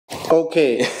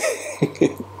Okay.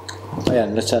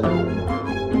 Ayan, let's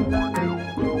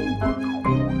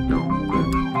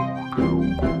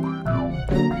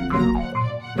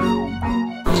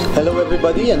Hello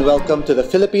everybody and welcome to the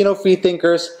Filipino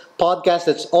Freethinkers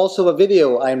podcast that's also a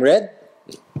video. I'm Red.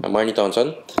 I'm Marnie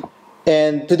Tonson.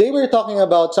 And today we're talking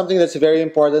about something that's very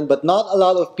important but not a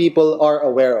lot of people are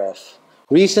aware of.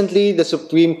 Recently, the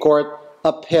Supreme Court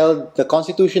upheld the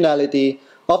constitutionality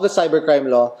of the cybercrime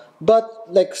law, but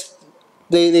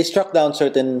they struck down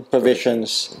certain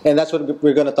provisions, and that's what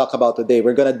we're going to talk about today.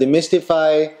 We're going to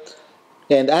demystify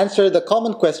and answer the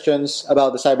common questions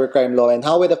about the cybercrime law and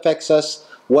how it affects us.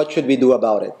 What should we do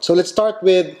about it? So let's start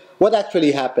with what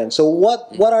actually happened. So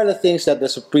what are the things that the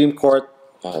Supreme Court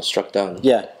struck down?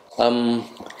 Yeah.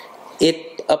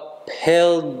 It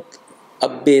upheld a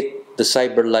bit the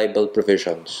cyber libel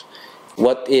provisions.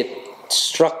 What it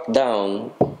struck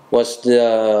down was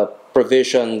the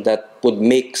provision that would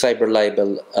make cyber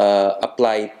libel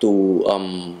apply to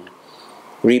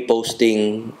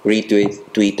reposting,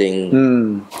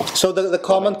 retweeting. So the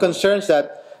common concerns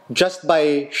that just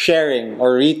by sharing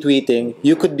or retweeting,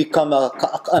 you could become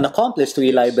an accomplice to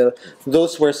e-libel,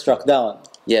 those were struck down.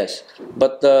 Yes,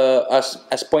 but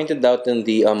as pointed out in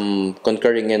the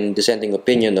concurring and dissenting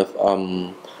opinion of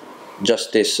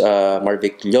Justice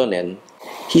Marvic Leonen,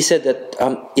 he said that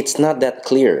it's not that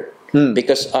clear.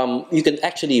 Because you can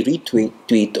actually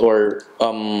retweet or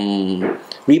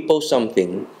repost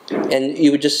something, and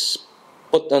you would just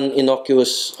put an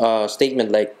innocuous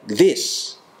statement like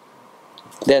this.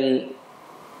 Then,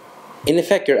 in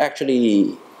effect, you're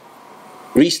actually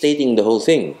restating the whole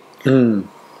thing.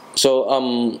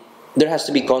 So there has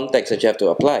to be context that you have to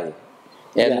apply.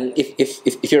 And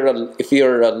if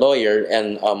you're a lawyer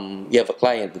and you have a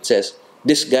client that says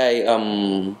this guy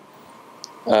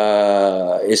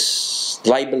is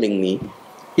libeling me,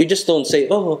 you just don't say,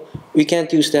 oh, we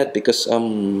can't use that because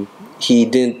he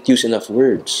didn't use enough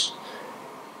words.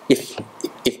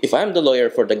 If I'm the lawyer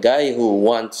for the guy who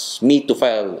wants me to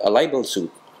file a libel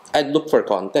suit, I'd look for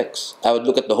context. I would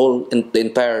look at the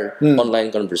entire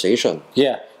online conversation.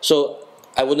 Yeah. So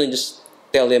I wouldn't just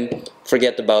tell him,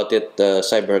 forget about it, the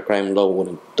cybercrime law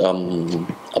wouldn't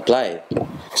apply.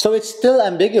 So it's still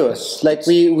ambiguous. Like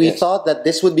we thought that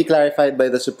this would be clarified by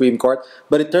the Supreme Court,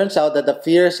 but it turns out that the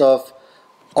fears of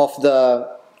the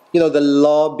the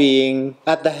law being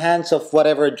at the hands of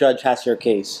whatever judge has your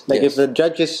case. Like if the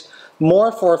judge is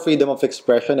more for freedom of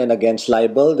expression and against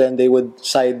libel, then they would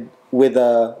side with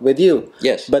you.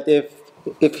 Yes. But if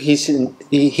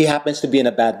he happens to be in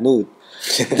a bad mood,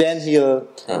 then he'll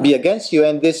be against you.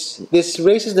 And this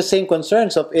raises the same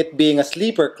concerns of it being a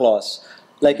sleeper clause.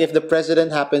 Like if the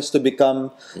president happens to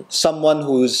become someone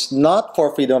who's not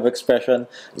for freedom of expression,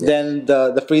 then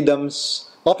the freedoms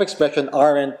of expression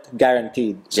aren't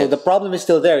guaranteed. So the problem is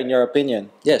still there, in your opinion.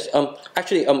 Yes.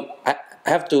 Actually, I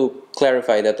have to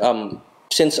clarify that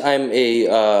since I'm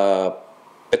a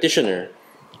petitioner,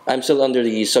 I'm still under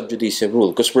the sub judice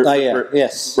rule because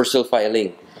we're still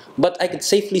filing. But I could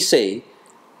safely say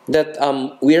that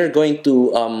we are going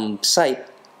to cite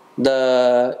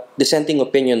the dissenting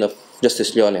opinion of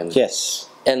Justice Leonen. Yes.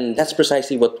 And that's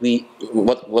precisely what we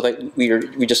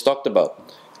just talked about.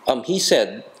 He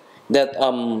said that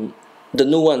the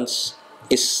nuance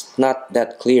is not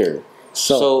that clear.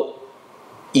 So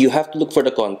you have to look for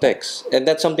the context, and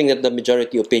that's something that the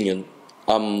majority opinion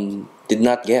did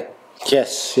not get.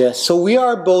 Yes. So we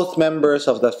are both members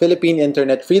of the Philippine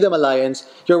Internet Freedom Alliance.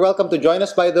 You're welcome to join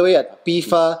us, by the way, at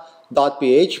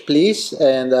pifa.ph, please,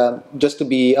 and just to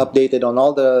be updated on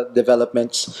all the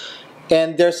developments.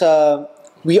 And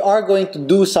we are going to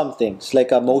do some things,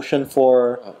 like a motion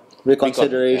for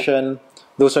reconsideration.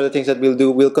 Those are the things that we'll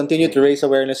do. We'll continue to raise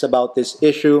awareness about this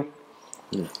issue.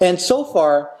 And so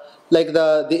far, like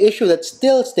the issue that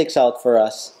still sticks out for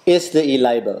us is the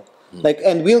e-libel.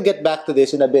 And we'll get back to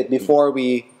this in a bit before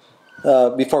we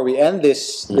end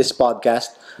this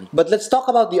podcast. But let's talk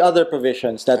about the other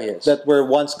provisions that were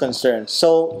once concerned.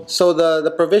 So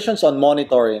the provisions on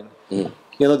monitoring,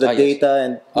 the data,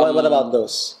 and what about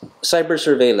those? Cyber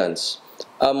surveillance.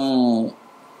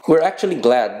 We're actually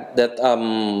glad that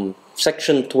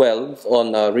Section 12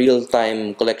 on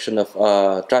real-time collection of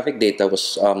traffic data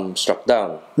was struck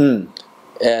down.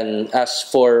 And as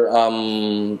for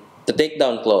the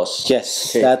takedown clause,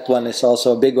 that one is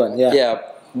also a big one.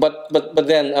 But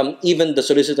then even the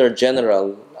Solicitor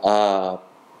General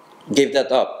gave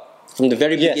that up from the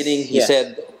very beginning. He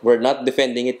said we're not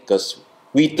defending it because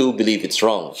we too believe it's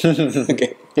wrong. So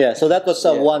that was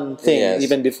one thing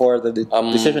even before the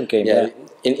decision came.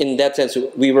 In that sense,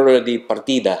 we were already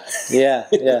partida.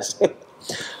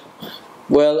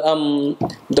 Well,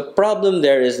 the problem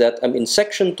there is that in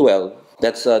Section 12,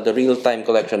 that's the real-time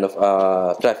collection of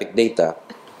traffic data.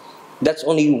 That's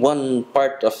only one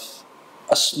part of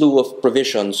a slew of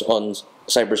provisions on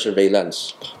cyber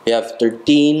surveillance. You have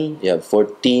 13, you have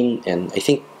 14, and I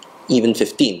think even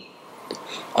 15.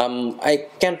 I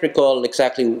can't recall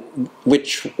exactly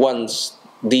which ones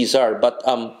these are, but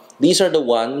these are the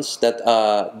ones that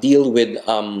deal with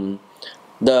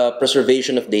the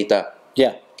preservation of data.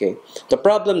 Yeah. Okay. The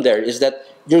problem there is that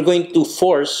you're going to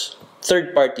force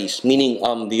third parties, meaning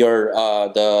the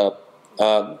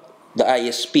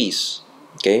ISPs,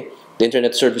 okay, the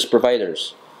internet service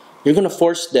providers. You're going to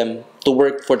force them to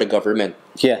work for the government.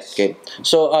 Yes. Okay.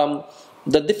 So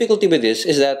the difficulty with this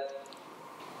is that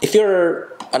if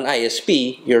you're an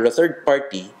ISP, you're a third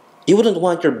party, you wouldn't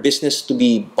want your business to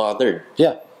be bothered.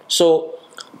 Yeah. So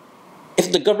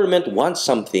if the government wants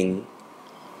something,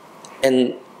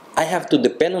 and I have to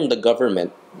depend on the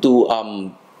government to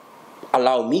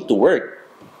allow me to work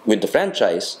with the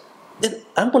franchise, then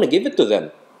I'm going to give it to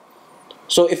them.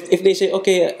 So if they say,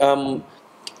 okay, can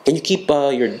you keep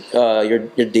your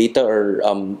data or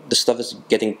the stuff that's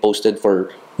getting posted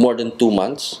for more than 2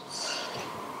 months?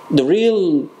 The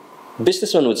real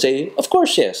businessman would say, of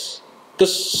course, yes,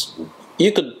 because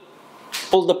you could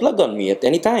pull the plug on me at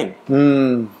any time.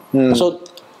 So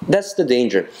that's the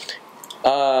danger.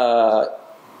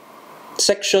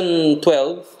 Section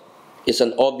 12 is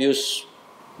an obvious,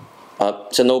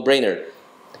 it's a no-brainer.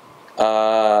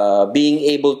 Being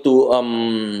able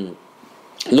to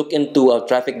look into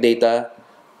traffic data,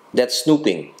 that's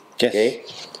snooping. Yes. Okay.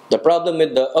 The problem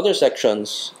with the other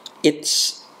sections,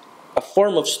 it's a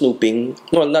form of snooping.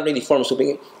 No, not really form of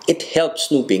snooping. It helps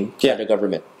snooping by the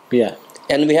government. Yeah.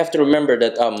 And we have to remember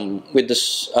that with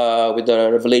the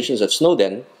revelations of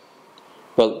Snowden,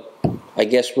 well, I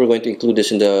guess we're going to include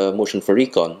this in the motion for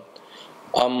recon.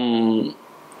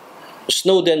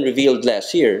 Snowden revealed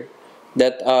last year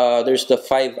that there's the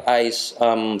Five Eyes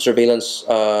surveillance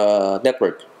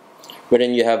network,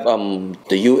 wherein you have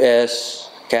the US,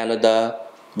 Canada,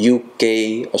 UK,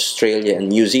 Australia, and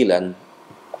New Zealand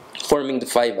forming the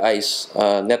Five Eyes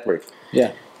network.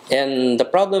 Yeah. And the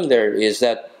problem there is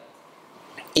that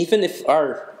even if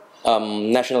our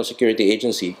national security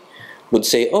agency would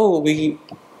say, "Oh, we're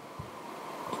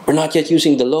not yet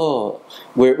using the law.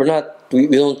 We're not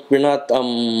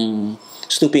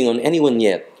snooping on anyone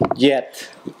yet."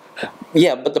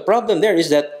 Yeah, but the problem there is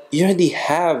that you already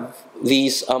have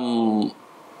these other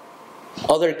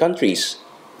countries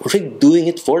already doing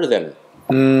it for them.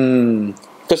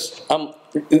 Because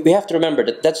we have to remember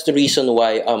that that's the reason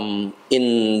why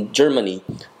in Germany,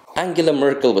 Angela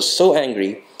Merkel was so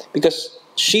angry because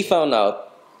she found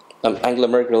out, Angela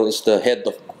Merkel is the head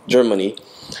of Germany,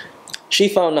 she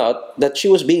found out that she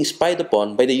was being spied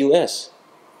upon by the US.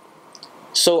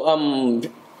 So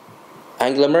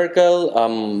Angela Merkel,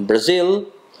 Brazil,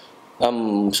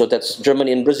 so that's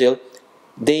Germany and Brazil,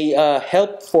 they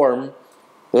helped form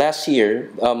last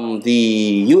year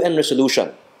the UN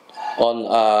resolution on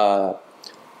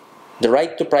the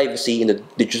right to privacy in the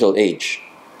digital age.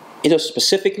 It was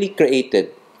specifically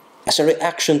created as a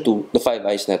reaction to the Five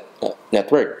Eyes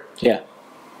network. Yeah.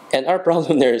 And our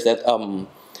problem there is that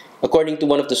according to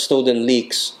one of the Snowden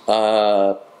leaks,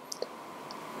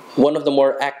 one of the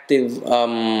more active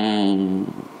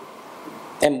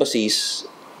embassies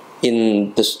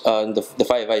in the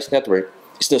Five Eyes network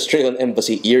is the Australian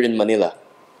embassy here in Manila.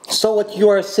 So what you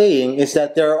are saying is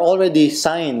that there are already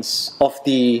signs of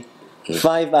the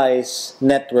Five Eyes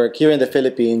network here in the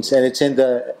Philippines, and it's in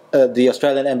the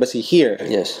Australian embassy here.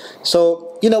 Yes.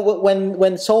 So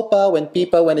when SOPA, when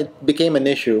PIPA, when it became an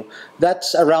issue,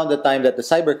 that's around the time that the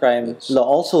cybercrime law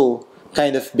also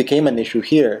kind of became an issue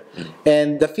here,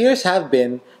 and the fears have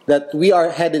been that we are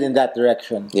headed in that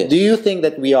direction. Yes. Do you think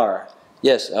that we are?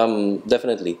 Yes,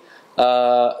 definitely.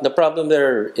 The problem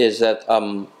there is that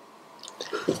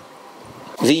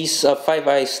these Five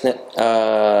Eyes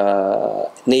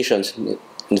nations in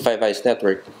the Five Eyes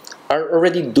network are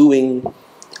already doing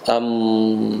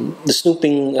the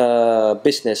snooping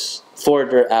business for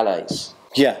their allies.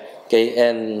 Yeah. Okay,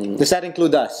 and Does that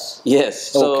include us?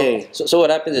 yes. So, Okay. So what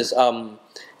happens is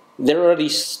they're already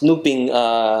snooping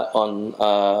on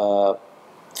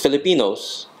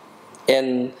Filipinos,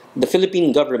 and the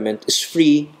Philippine government is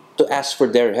free to ask for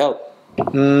their help.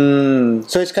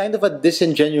 So it's kind of a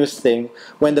disingenuous thing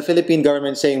when the Philippine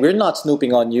government saying we're not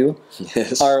snooping on you.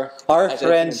 Yes. Our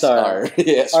friends are.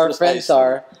 Yes, our friends precisely.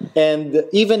 are. And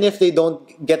even if they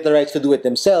don't get the rights to do it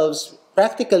themselves,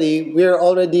 practically we're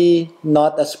already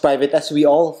not as private as we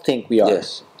all think we are.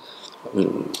 Yes.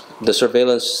 The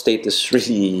surveillance state is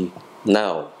really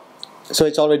now So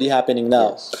it's already happening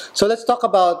now. Yes. So let's talk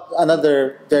about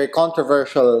another very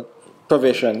controversial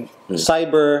provision,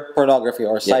 cyber pornography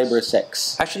or cyber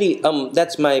sex. Actually,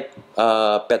 that's my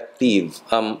pet peeve.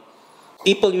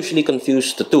 People usually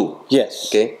confuse the two. Yes.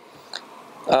 Okay.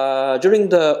 During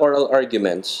the oral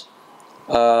arguments,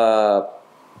 the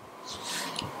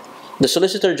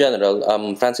Solicitor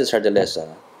General, Francis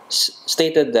Hardalesa,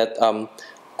 stated that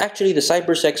actually the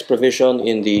cyber sex provision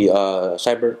in the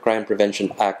Cybercrime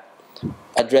Prevention Act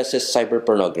addresses cyber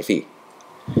pornography.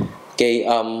 Okay,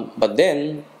 but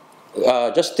then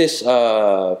Justice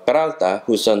Peralta,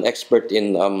 who's an expert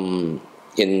in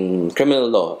criminal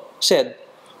law, said,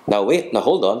 "Now wait, now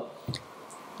hold on.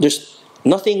 There's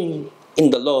nothing in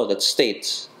the law that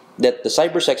states that the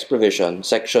cyber sex provision,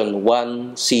 Section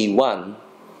 1C1,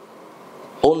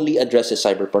 only addresses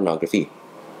cyber pornography."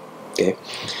 Okay,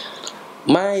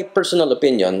 my personal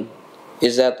opinion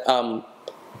is that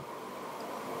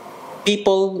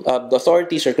the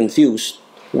authorities are confused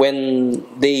when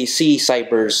they see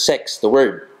cyber sex, the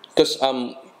word, because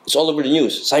it's all over the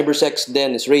news. Cyber sex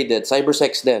den is raided. Cyber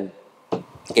sex den.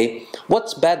 Okay,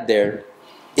 what's bad there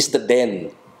is the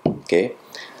den. Okay,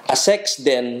 a sex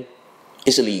den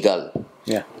is illegal.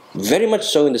 Yeah. Very much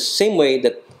so, in the same way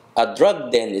that a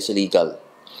drug den is illegal.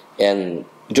 And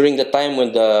during the time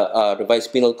when the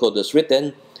revised penal code was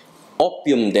written,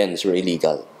 opium dens were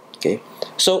illegal. Okay,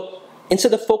 so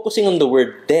instead of focusing on the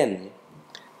word den,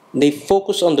 they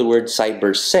focus on the word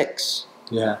cyber sex.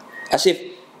 Yeah. As if,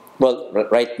 well,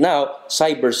 right now,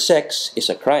 cyber sex is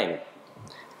a crime.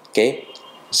 Okay,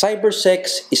 cyber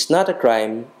sex is not a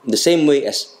crime in the same way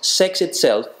as sex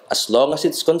itself, as long as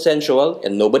it's consensual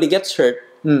and nobody gets hurt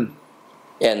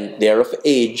and they're of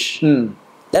age.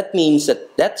 That means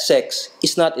that that sex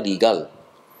is not illegal.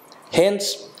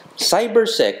 Hence, cyber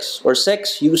sex or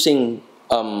sex using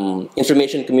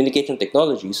information communication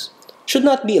technologies should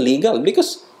not be illegal,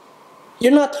 because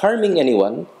you're not harming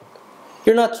anyone,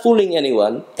 you're not fooling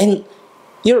anyone, and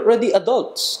you're already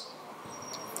adults.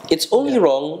 It's only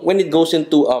wrong when it goes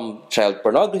into child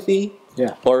pornography,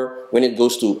 or when it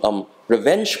goes to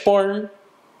revenge porn.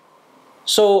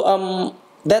 So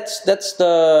that's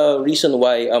the reason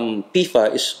why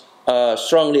PIFA is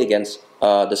strongly against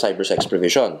the cyber sex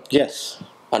provision. Yes.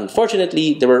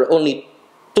 Unfortunately, there were only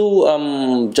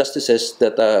two justices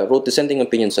that wrote dissenting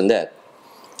opinions on that.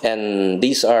 And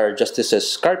these are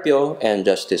Justices Carpio and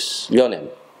Justice Leonen.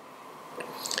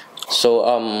 So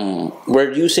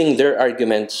we're using their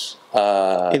arguments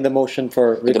in the motion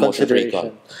for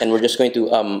reconsideration. And we're just going to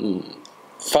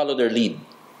follow their lead.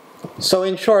 So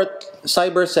in short,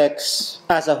 cyber sex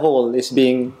as a whole is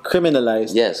being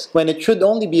criminalized. Yes. When it should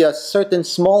only be a certain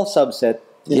small subset,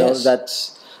 you know,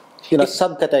 that's,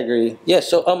 subcategory. Yes.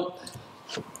 So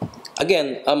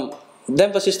again, the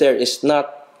emphasis there is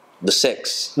not the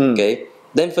sex. Okay.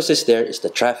 The emphasis there is the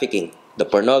trafficking, the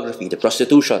pornography, the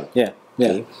prostitution. Yeah.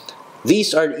 Okay?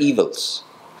 These are evils.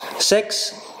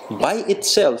 Sex by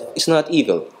itself is not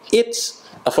evil. It's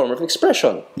a form of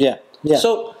expression. Yeah.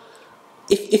 So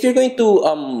if you're going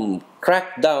to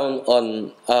crack down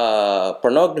on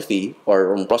pornography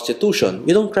or on prostitution,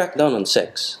 you don't crack down on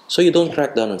sex. So you don't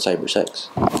crack down on cyber sex.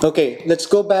 Okay, let's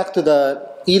go back to the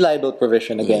e-libel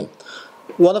provision again.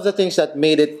 One of the things that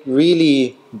made it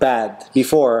really bad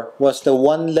before was the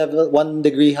 1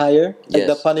 degree higher. Like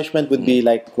the punishment would be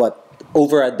like what,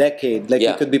 over a decade. Like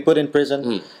you could be put in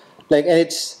prison. Like, and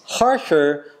it's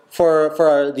harsher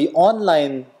for the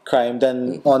online crime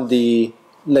than on the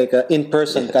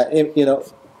in-person.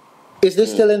 Is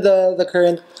this still in the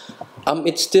current?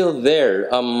 It's still there.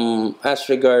 As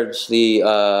regards the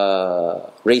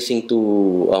raising to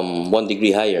 1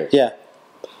 degree higher. Yeah.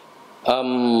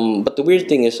 But the weird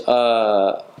thing is,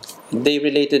 they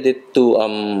related it to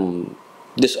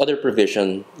this other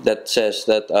provision that says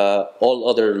that all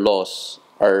other laws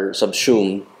are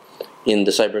subsumed in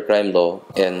the cybercrime law,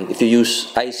 and if you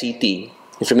use ICT,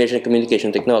 information and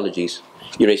communication technologies,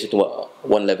 you raise it to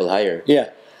one level higher. Yeah.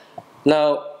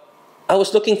 Now, I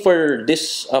was looking for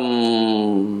this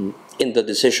in the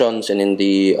decisions and in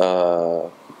the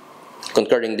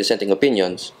concurring dissenting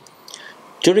opinions.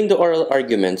 During the oral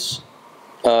arguments,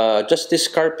 Justice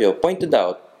Carpio pointed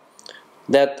out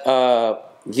that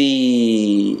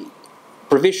the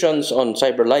provisions on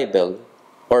cyber libel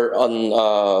or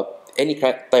on any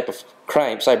type of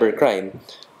crime, cyber crime,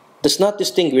 does not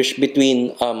distinguish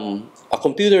between a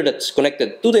computer that's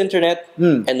connected to the internet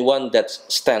and one that's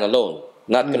standalone,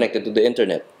 not connected to the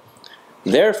internet.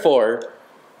 Therefore,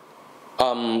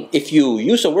 if you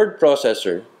use a word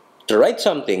processor to write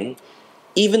something,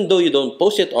 even though you don't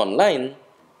post it online,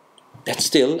 that's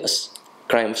still a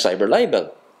crime of cyber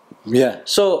libel. Yeah.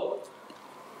 So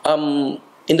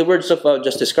in the words of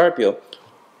Justice Carpio,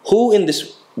 who in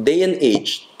this day and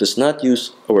age does not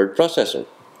use a word processor?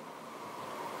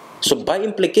 So by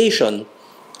implication,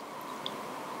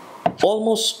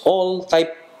 almost all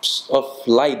types of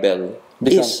libel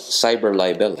is cyber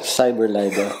libel. Cyber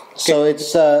libel. So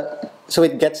it's so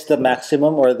it gets the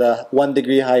maximum or the 1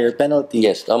 degree higher penalty.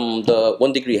 Yes, the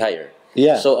 1 degree higher.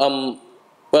 Yeah. So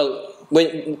well,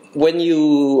 when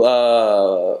you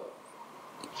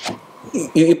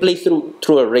you play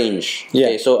through a range. Yeah.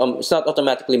 Okay, so it's not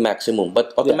automatically maximum,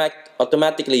 but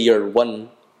automatically you're 1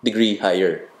 degree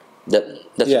higher. That's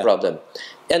the problem.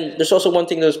 And there's also one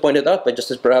thing that was pointed out by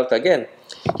Justice Peralta again.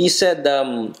 He said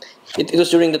it was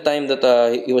during the time that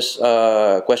he was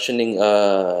questioning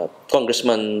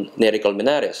Congressman Nery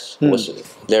Colmenares, who was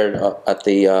there at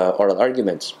the oral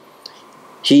arguments.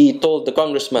 He told the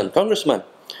Congressman,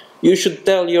 you should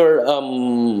tell your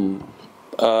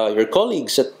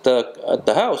colleagues at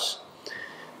the House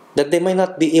that they might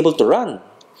not be able to run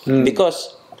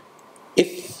because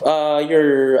if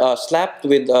you're slapped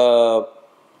with a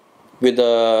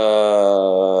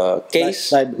case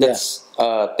that's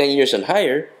 10 years and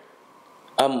higher,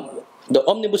 the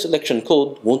Omnibus Election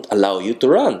Code won't allow you to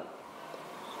run.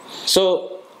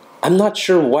 So I'm not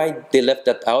sure why they left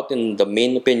that out in the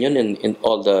main opinion and in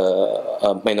all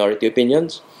the minority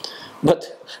opinions.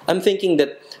 But I'm thinking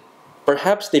that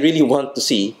perhaps they really want to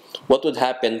see what would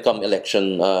happen come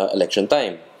election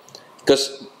time.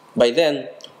 Because by then,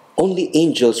 only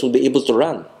angels will be able to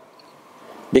run.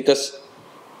 Because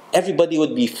everybody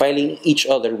would be filing each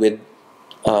other with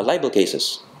libel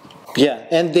cases. Yeah,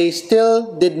 and they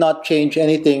still did not change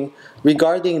anything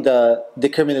regarding the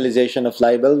decriminalization of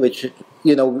libel, which,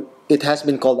 it has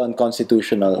been called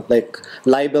unconstitutional. Like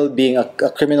libel being a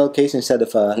criminal case instead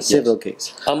of a civil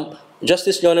case.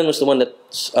 Justice Leonen was the one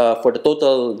that's for the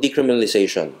total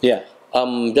decriminalization. Yeah.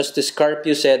 Justice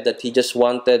Carpio said that he just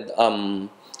wanted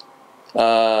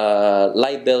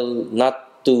libel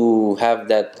not to have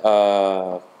that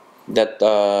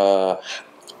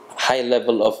high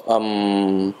level of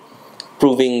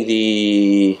proving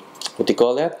the, what do you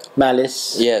call that?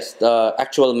 Malice. Yes, the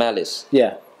actual malice.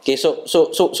 Yeah. Okay, so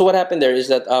what happened there is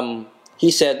that he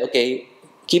said, okay,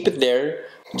 keep it there.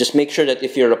 Just make sure that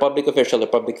if you're a public official, a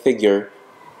public figure,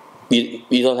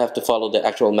 you don't have to follow the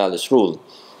actual malice rule.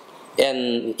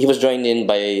 And he was joined in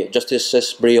by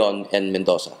Justices Brion and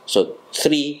Mendoza. So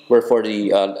 3 were for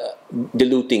the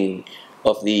diluting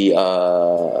of the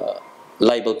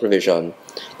libel provision,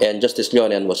 and Justice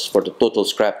Leonen was for the total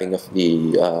scrapping of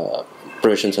the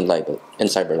provisions on libel and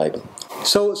cyber libel.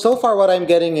 So far what I'm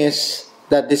getting is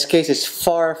that this case is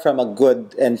far from a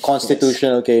good and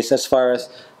constitutional case as far as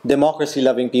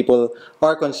democracy-loving people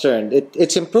are concerned.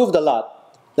 It's improved a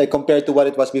lot, like compared to what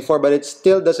it was before, but it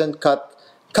still doesn't cut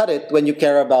it when you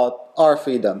care about our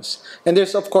freedoms. And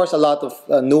there's, of course, a lot of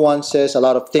nuances, a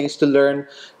lot of things to learn,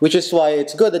 which is why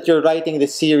it's good that you're writing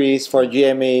this series for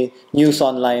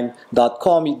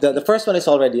GMANewsOnline.com. The first one is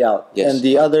already out, and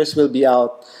the others will be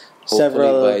out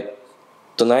hopefully by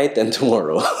tonight and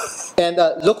tomorrow. And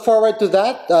look forward to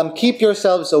that. Keep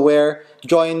yourselves aware.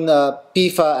 Join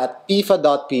PIFA at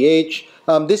pifa.ph.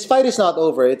 This fight is not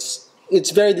over. It's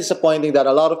very disappointing that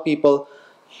a lot of people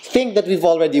think that we've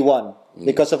already won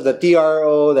because of the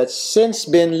TRO that's since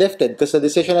been lifted because the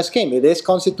decision has came. It is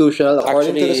constitutional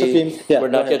according to the Supreme. Yeah, we're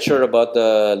not yet sure about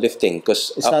the lifting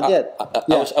because it's not yet.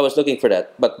 I was looking for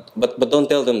that, but don't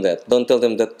tell them that. Don't tell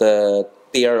them that the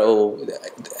TRO.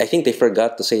 I think they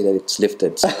forgot to say that it's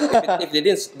lifted. So if they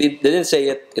didn't say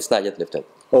it, it's not yet lifted.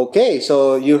 Okay,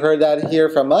 so you heard that here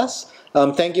from us.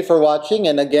 Thank you for watching,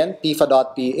 and again,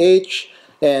 pifa.ph,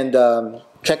 and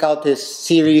check out his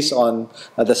series on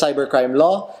the cybercrime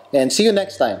law, and see you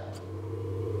next time.